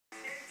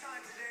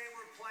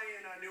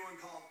playing a new one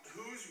called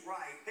Who's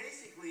Right.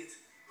 Basically, it's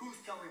who's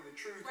telling the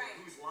truth or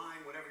who's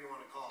lying, whatever you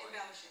want to call it.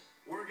 Embellishing.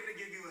 We're going to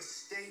give you a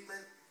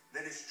statement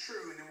that is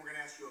true, and then we're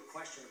going to ask you a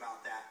question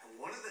about that. And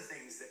one of the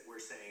things that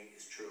we're saying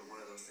is true, and one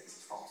of those things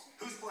is false.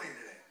 Who's playing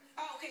today?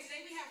 Oh, okay.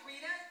 Today we have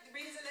Rita.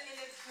 Rita's in the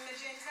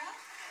magenta.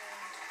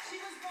 She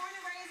was born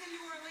and raised in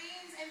New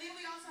Orleans, and then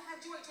we also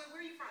have Joy. Joy,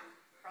 where are you from?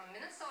 From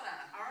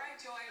Minnesota. All right,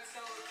 Joy.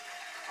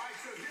 All right,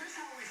 so here's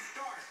how we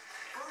start.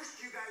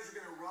 First, you guys are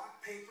going to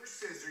rock, paper,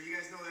 scissors. You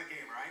guys know that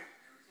game, right?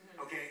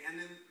 Mm-hmm. Okay, and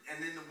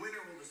then the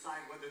winner will decide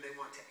whether they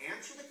want to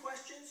answer the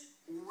questions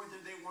or whether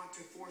they want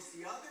to force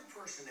the other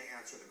person to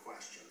answer the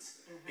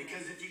questions. Mm-hmm.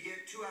 Because if you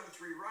get 2 out of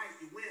 3 right,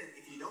 you win.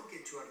 If you don't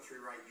get 2 out of 3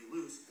 right, you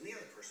lose, and the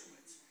other person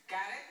wins.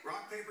 Got it?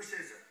 Rock, paper,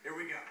 scissors. Here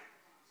we go.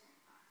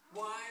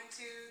 1,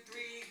 2,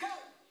 3, go!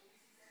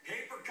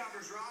 Paper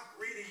covers rock.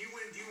 Rita, you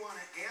win. Do you want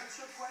to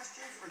answer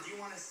questions or do you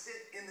want to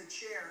sit in the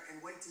chair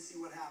and wait to see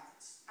what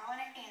happens? I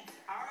want to answer.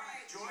 All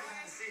right, Joy,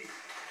 have a seat.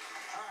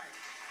 All right.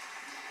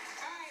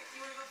 All right,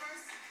 you want to go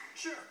first?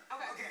 Sure.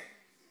 Okay.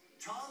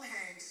 Tom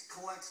Hanks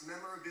collects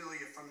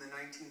memorabilia from the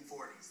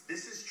 1940s.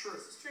 This is true.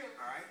 This is true.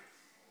 All right.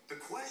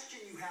 The question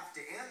you have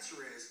to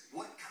answer is,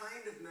 what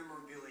kind of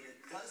memorabilia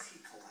does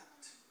he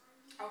collect?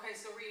 Okay,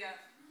 so Rita,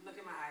 look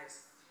in my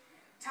eyes.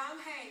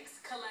 Tom Hanks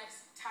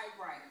collects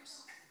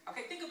typewriters.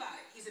 Okay, think about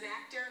it. He's an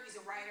actor, he's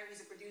a writer,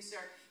 he's a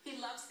producer.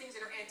 He loves things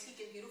that are antique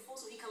and beautiful,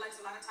 so he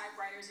collects a lot of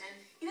typewriters, and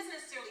he doesn't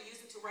necessarily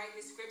use them to write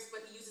his scripts,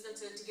 but he uses them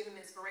to give him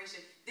inspiration.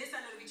 This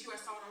I know to be true. I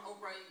saw it on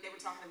Oprah. They were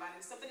talking about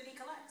it. It's something that he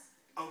collects.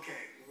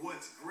 Okay,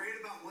 what's great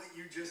about what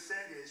you just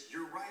said is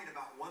you're right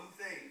about one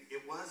thing.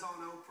 It was on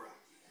Oprah.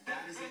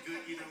 That is a good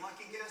either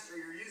lucky guess or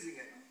you're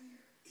using it.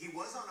 He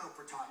was on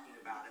Oprah talking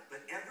about it,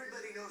 but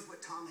everybody knows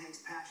what Tom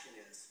Hanks' passion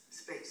is.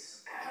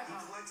 Space. He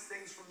collects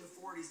things from the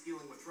 40s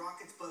dealing with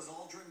rockets. Buzz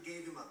Aldrin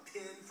gave him a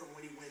pin from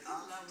when he went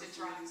up. You love to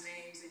drop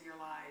names in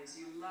your lives.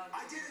 You love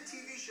I did a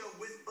TV show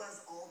with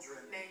Buzz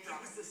Aldrin. He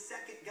was the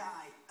second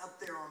guy up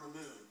there on the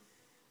moon.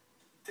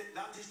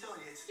 I'm just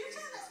telling you, you're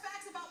telling us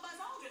facts about Buzz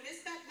Aldrin.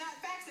 It's not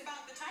facts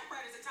about the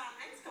typewriters that Tom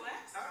Hanks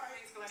collects. All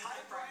right,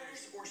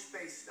 typewriters or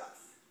space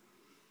stuff?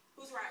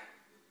 Who's right?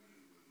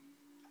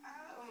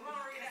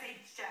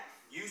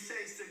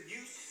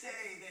 You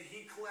say that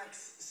he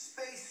collects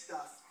space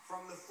stuff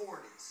from the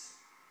 40s.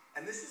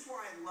 And this is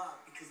where I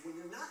love, because when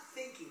you're not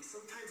thinking,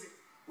 sometimes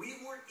we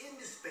weren't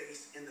into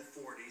space in the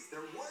 40s.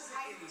 There wasn't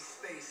any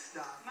space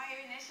stuff. My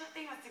initial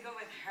thing was to go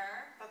with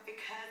her, but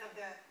because of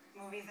the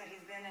movies that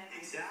he's been in.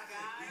 Exactly.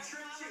 We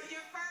tricked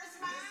you. Your first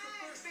one. This is the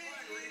first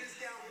one. Rita's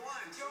down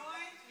 1.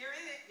 Joy, you're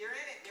in it. You're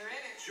in it. You're in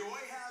it.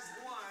 Joy has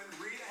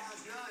 1. Rita has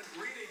none.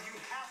 Rita, you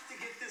have to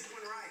get this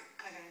one right.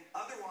 Okay.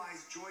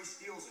 Otherwise, Joy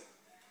steals it.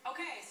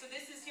 Okay, so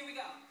here we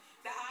go.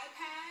 The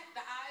iPad,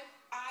 the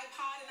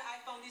iPod, and the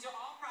iPhone, these are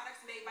all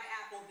products made by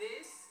Apple.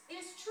 This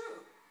is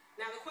true.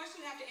 Now, the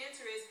question you have to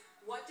answer is,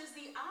 what does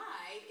the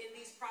I in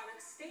these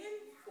products stand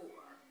for?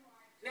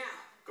 Now,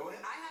 go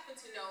ahead. I happen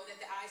to know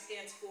that the I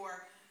stands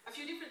for a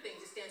few different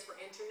things. It stands for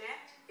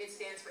internet. It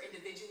stands for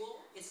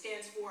individual. It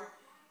stands for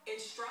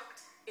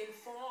instruct,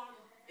 inform,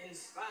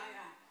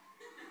 inspire.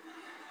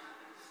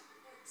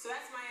 So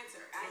that's my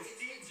answer. So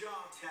Steve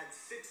Jobs had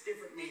 6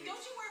 different meanings.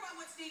 Don't you worry about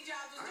what Steve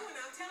Jobs was doing.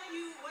 I'm telling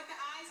you what the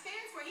I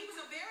stands for. He was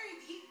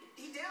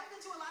he delved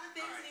into a lot of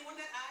things, and he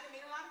wanted that I to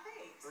mean a lot of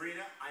things.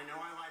 Rita, I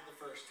know I lied the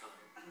first time,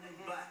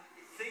 but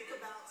think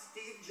about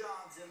Steve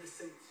Jobs and the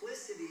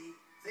simplicity.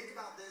 Think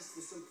about this,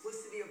 the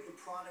simplicity of the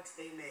products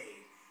they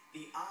made.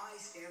 The I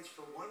stands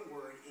for one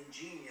word,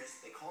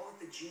 ingenious. They call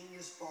it the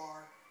Genius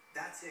Bar.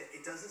 That's it.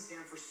 It doesn't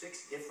stand for 6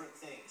 different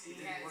things. He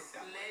has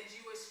led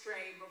you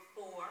astray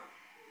before.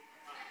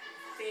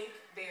 Think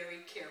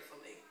very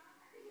carefully.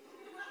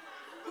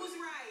 Who's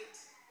right?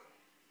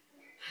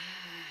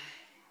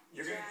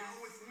 You're going to go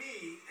with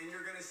me, and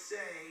you're going to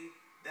say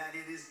that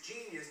it is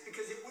genius,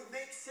 because it would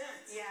make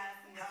sense. Yeah.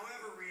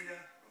 However, Rita,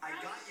 I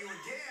got you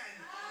again.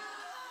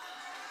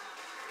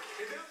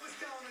 If that was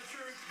telling the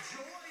truth,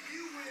 Joy,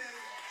 you win.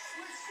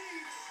 Switch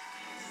seats.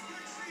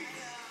 Switch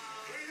seats.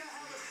 Rita,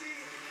 have a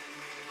seat.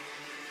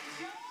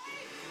 Joy,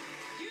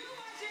 you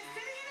are just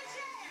sitting in a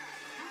chair.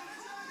 You're at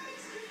the top.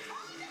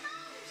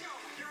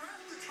 Joy. You're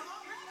at the top.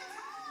 You're at the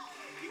top.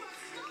 You have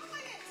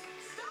stolen it.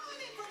 Stolen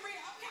it from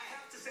Rita. Okay. I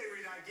have to say,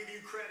 Rita, I give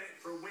you credit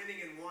for winning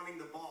and wanting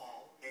the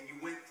ball, and you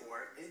went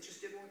for it, and it just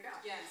didn't work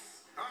out.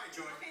 Yes. All right,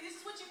 Joy. Okay, this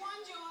is what you won,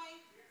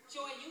 Joy.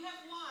 Joy, you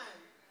have won.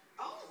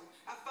 Oh,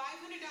 a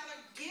 $500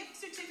 gift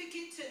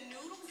certificate to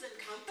Noodles and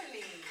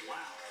Company. Wow.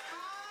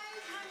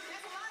 500.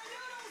 That's a lot of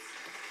noodles.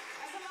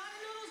 That's a lot of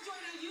noodles, Joy.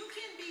 Now, you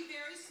can be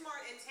very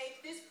smart and take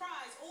this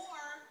prize, or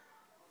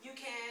you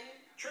can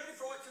trade it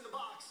for what's in the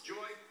box,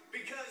 Joy,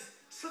 because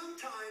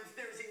sometimes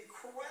there's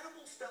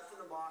incredible stuff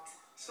in the box.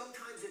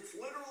 Sometimes it's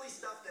literally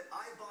stuff that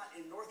I bought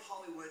in North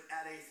Hollywood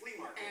at a flea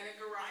market. At a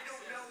garage I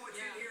don't know what's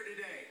in here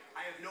today.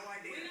 I have no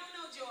idea. We don't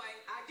know, Joy.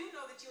 I do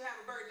know that you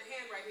have a bird in the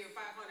hand right here, $500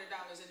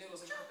 at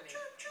Noodles and Company.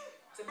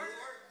 It's a bird.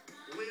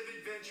 Or live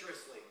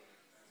adventurously.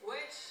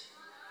 Which?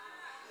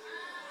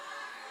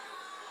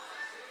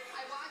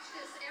 I watch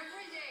this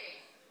every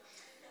day.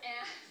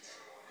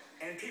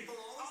 people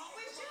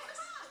always Choose the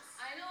box.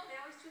 I know, they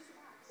always choose the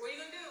box. What are you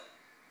gonna do?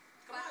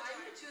 Come on, I'm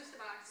Jordan. gonna choose the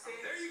box.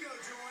 There you go,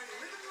 Joy.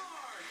 Living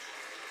large.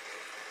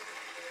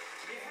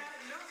 You had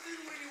nothing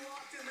when you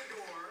walked in the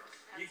door.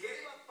 You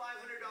gave up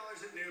 $500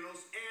 at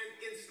Noodles, and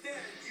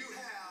instead you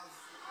have.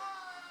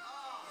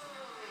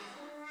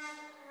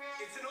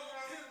 It's an old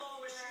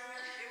pinball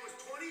machine. It was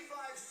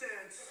 25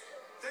 cents.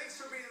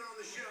 Thanks for being on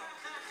the show.